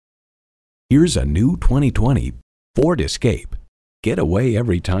Here's a new 2020 Ford Escape. Get away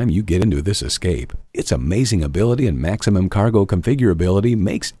every time you get into this Escape. Its amazing ability and maximum cargo configurability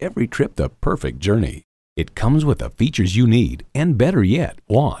makes every trip the perfect journey. It comes with the features you need and, better yet,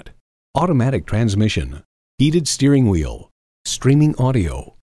 want. Automatic transmission, heated steering wheel, streaming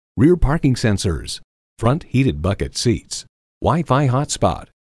audio, rear parking sensors, front heated bucket seats, Wi-Fi hotspot,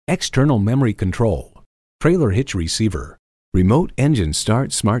 external memory control, trailer hitch receiver, remote engine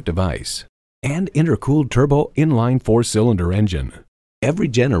start smart device, and intercooled turbo inline 4-cylinder engine. Every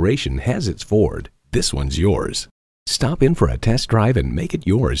generation has its Ford. This one's yours. Stop in for a test drive and make it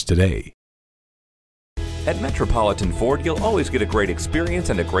yours today. At Metropolitan Ford, you'll always get a great experience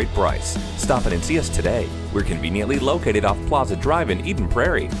and a great price. Stop in and see us today. We're conveniently located off Plaza Drive in Eden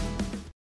Prairie.